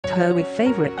Towie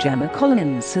favorite Gemma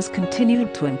Collins has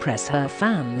continued to impress her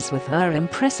fans with her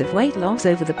impressive weight loss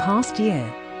over the past year.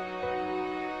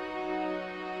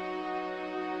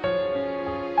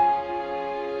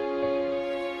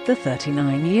 The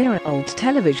 39-year-old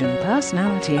television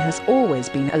personality has always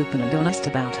been open and honest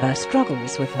about her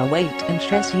struggles with her weight, and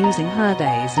shares using her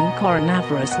days in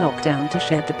coronavirus lockdown to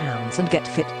shed the pounds and get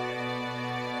fit.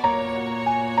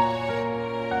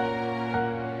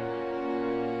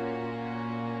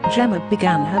 Gemma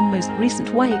began her most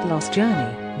recent weight loss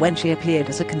journey when she appeared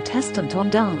as a contestant on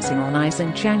Dancing on Ice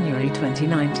in January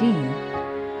 2019.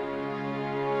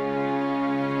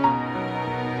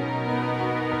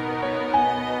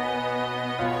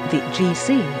 The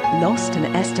GC lost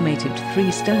an estimated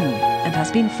 3 stone and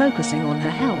has been focusing on her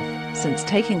health since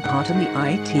taking part in the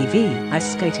ITV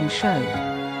ice skating show.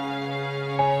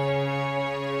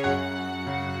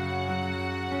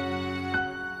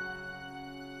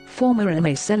 Former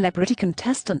MMA celebrity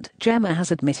contestant Gemma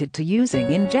has admitted to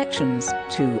using injections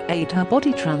to aid her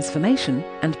body transformation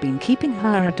and been keeping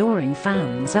her adoring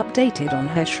fans updated on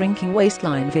her shrinking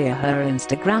waistline via her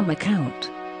Instagram account.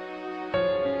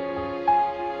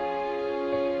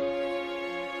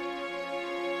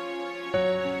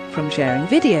 From sharing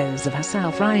videos of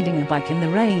herself riding a bike in the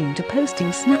rain to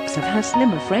posting snaps of her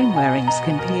slimmer frame wearing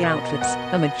skimpy outfits,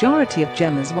 a majority of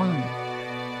Gemma's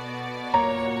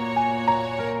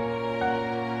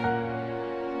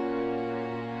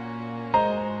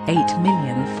 1.8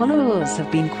 million followers have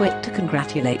been quick to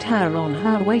congratulate her on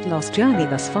her weight loss journey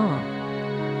thus far.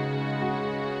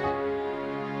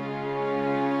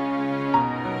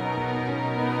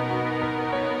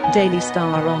 Daily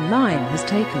Star Online has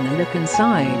taken a look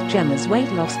inside Gemma's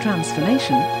weight loss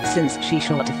transformation since she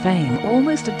shot to fame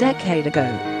almost a decade ago.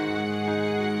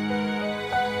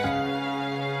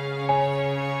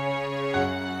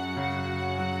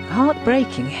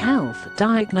 Heartbreaking health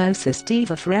diagnosis.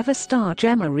 Diva Forever star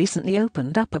Gemma recently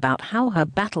opened up about how her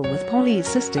battle with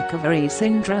polycystic ovary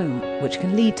syndrome, which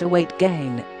can lead to weight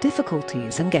gain,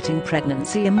 difficulties in getting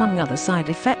pregnancy among other side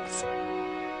effects.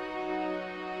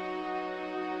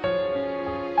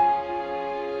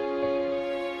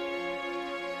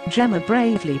 Gemma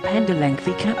bravely penned a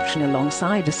lengthy caption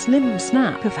alongside a slim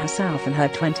snap of herself in her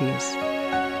 20s.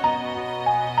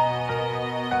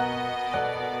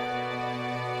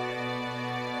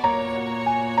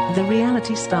 The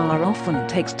reality star often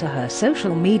takes to her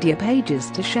social media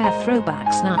pages to share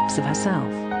throwback snaps of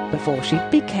herself before she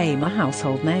became a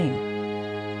household name.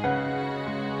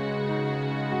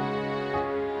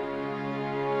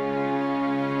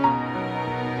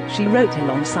 She wrote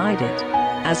alongside it,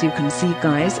 "As you can see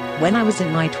guys, when I was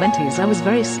in my 20s I was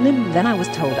very slim, then I was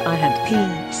told I had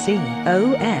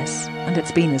PCOS, and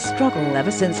it's been a struggle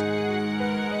ever since.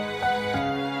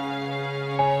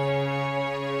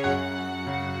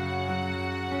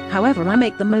 However, I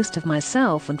make the most of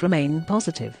myself and remain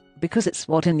positive, because it's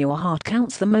what in your heart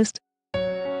counts the most."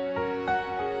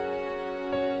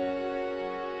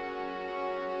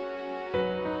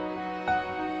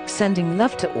 Sending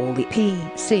love to all the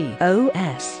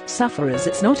PCOS sufferers.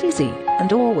 It's not easy,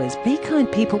 and always be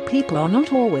kind people. People are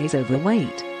not always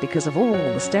overweight because of all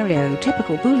the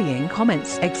stereotypical bullying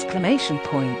comments! Exclamation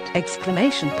point,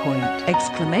 exclamation point,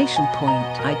 exclamation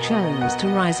point. I chose to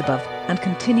rise above and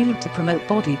continued to promote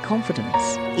body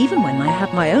confidence, even when I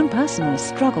had my own personal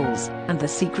struggles, and the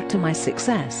secret to my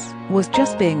success was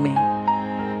just being me.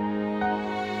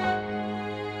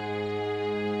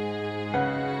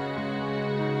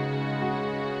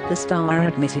 The star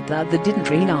admitted that they didn't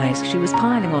realize she was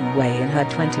piling on weight in her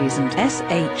 20s and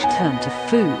turned to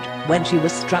food when she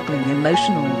was struggling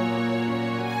emotionally.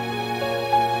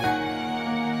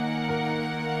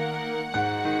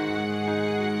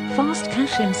 Fast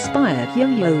cash-inspired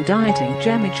yo-yo dieting.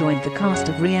 Gemma joined the cast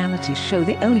of reality show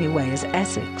The Only Way is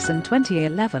Essex in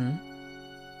 2011.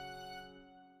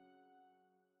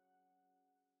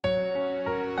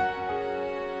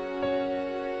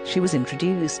 She was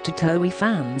introduced to Towie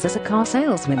fans as a car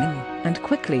saleswoman and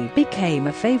quickly became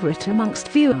a favorite amongst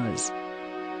viewers.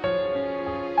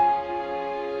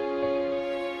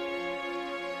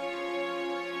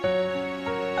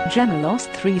 Gemma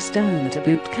lost 3 stone at a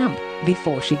boot camp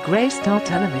before she graced our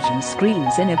television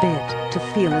screens in a bid to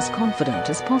feel as confident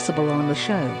as possible on the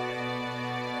show.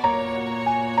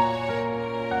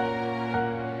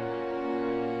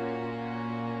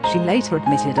 She later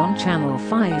admitted on Channel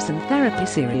 5's In Therapy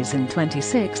series in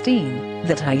 2016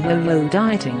 that her yo-yo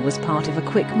dieting was part of a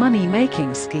quick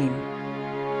money-making scheme.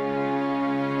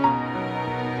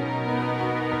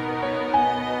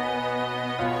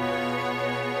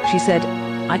 She said,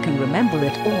 "I can remember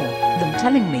it all. them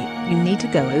telling me, "You need to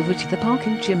go over to the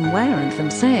parking gym where," and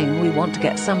them saying, "We want to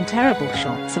get some terrible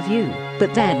shots of you,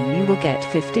 but then you will get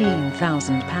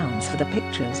 £15,000 for the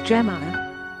pictures, Gemma."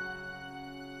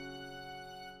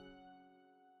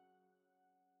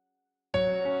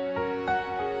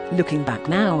 Looking back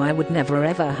now, I would never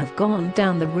ever have gone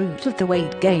down the route of the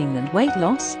weight gain and weight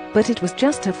loss, but it was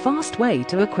just a fast way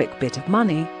to a quick bit of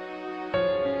money.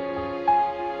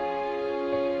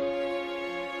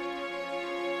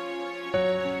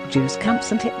 Juice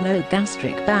camps and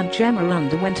hypno-gastric band. Gemma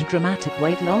underwent a dramatic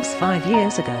weight loss 5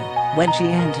 years ago, when she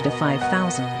entered a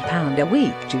 £5,000 a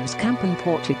week juice camp in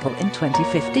Portugal in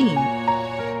 2015.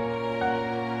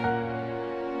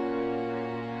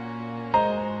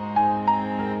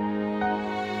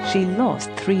 She lost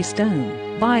 3 stone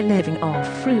by living off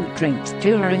fruit drinks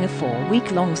during a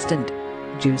 4-week-long stint.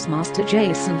 Juice master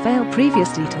Jason Vale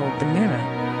previously told The Mirror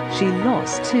she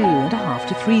lost 2.5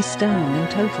 to 3 stone in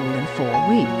total in 4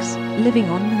 weeks, living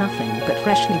on nothing but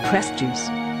freshly pressed juice.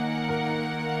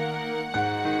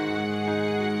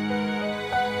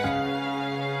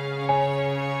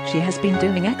 She has been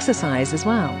doing exercise as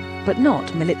well, but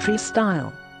not military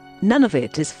style. None of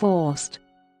it is forced.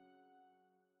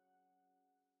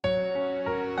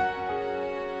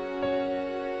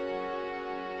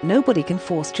 Nobody can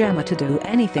force Gemma to do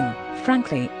anything,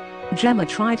 frankly. Gemma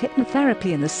tried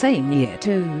hypnotherapy in the same year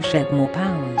to shed more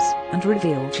pounds, and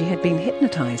revealed she had been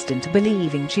hypnotized into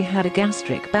believing she had a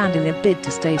gastric band in a bid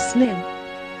to stay slim.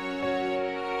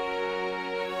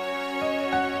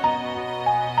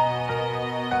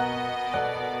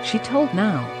 She told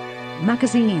Now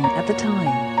magazine at the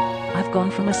time, "I've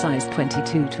gone from a size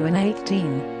 22 to an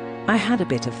 18. I had a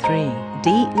bit of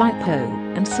 3D lipo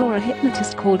and saw a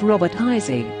hypnotist called Robert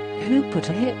Heisey, who put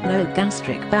a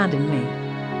hypno-gastric band in me.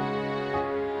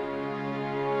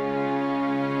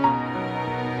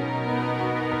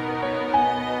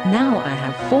 Now I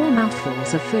have 4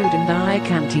 mouthfuls of food and I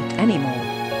can't eat anymore.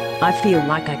 I feel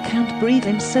like I can't breathe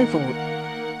in so full."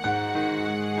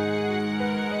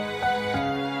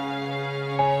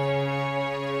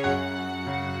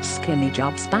 Skinny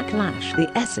Job's backlash. The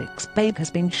Essex babe has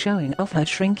been showing off her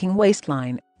shrinking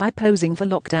waistline by posing for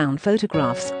lockdown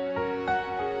photographs.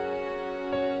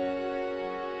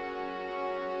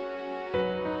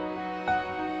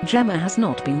 Gemma has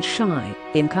not been shy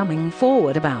in coming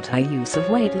forward about her use of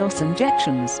weight loss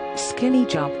injections. Skinny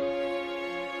Job.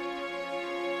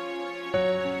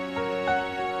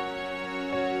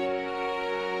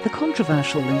 The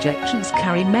controversial injections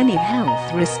carry many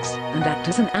health risks and act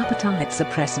as an appetite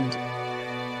suppressant.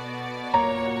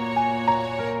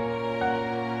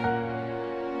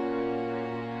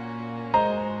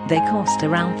 They cost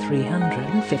around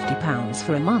 £350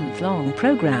 for a month-long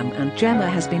program, and Gemma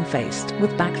has been faced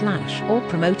with backlash for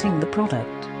promoting the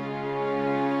product.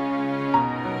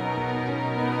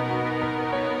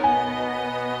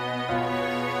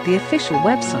 The official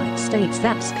website states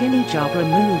that Skinny Job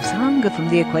removes hunger from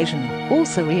the equation,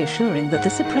 also reassuring that the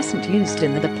suppressant used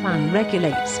in the plan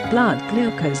regulates blood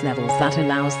glucose levels that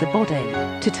allows the body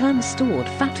to turn stored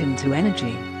fat into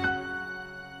energy.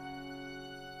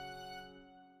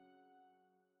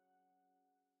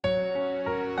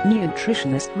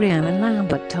 Nutritionist Rhiannon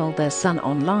Lambert told their Son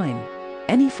Online,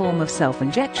 "Any form of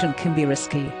self-injection can be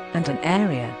risky, and an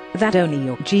area that only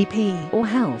your GP or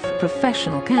health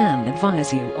professional can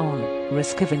advise you on: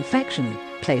 risk of infection,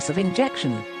 place of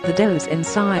injection, the dose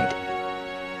inside."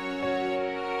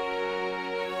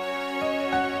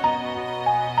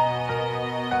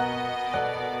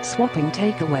 Swapping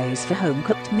takeaways for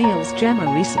home-cooked meals.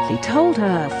 Gemma recently told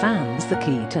her fans the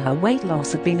key to her weight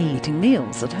loss had been eating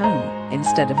meals at home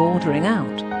instead of ordering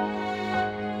out.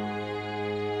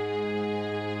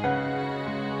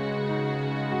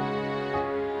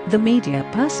 The media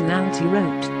personality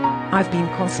wrote, "I've been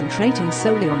concentrating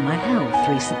solely on my health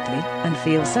recently and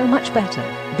feel so much better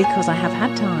because I have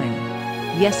had time.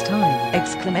 Yes, time!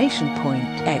 Exclamation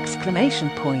point! Exclamation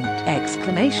point!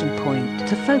 Exclamation point!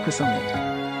 To focus on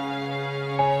it."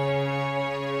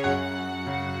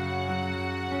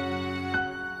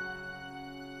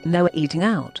 No eating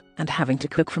out and having to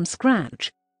cook from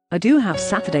scratch. I do have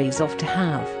Saturdays off to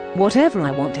have whatever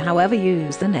I want, however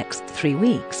use the next 3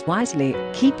 weeks wisely.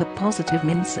 Keep a positive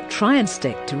mindset, try and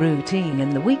stick to routine in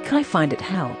the week. I find it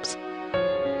helps.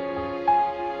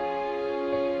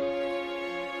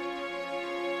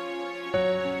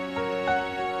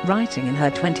 Writing in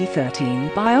her 2013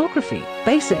 biography,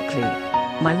 "Basically,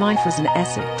 my life as an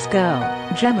Essex girl,"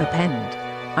 Gemma penned,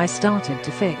 "I started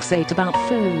to fixate about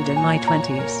food in my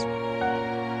 20s.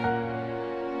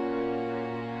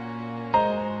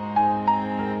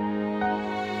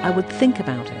 I would think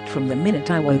about it from the minute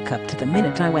I woke up to the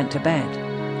minute I went to bed.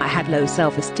 I had low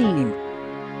self-esteem.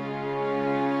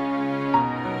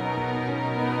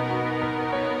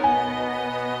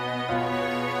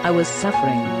 I was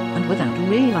suffering, and without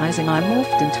realizing I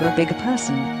morphed into a bigger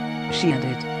person. She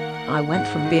added. I went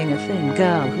from being a thin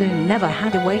girl who never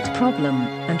had a weight problem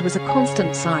and was a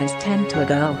constant size 10 to a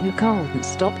girl who couldn't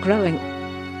stop growing.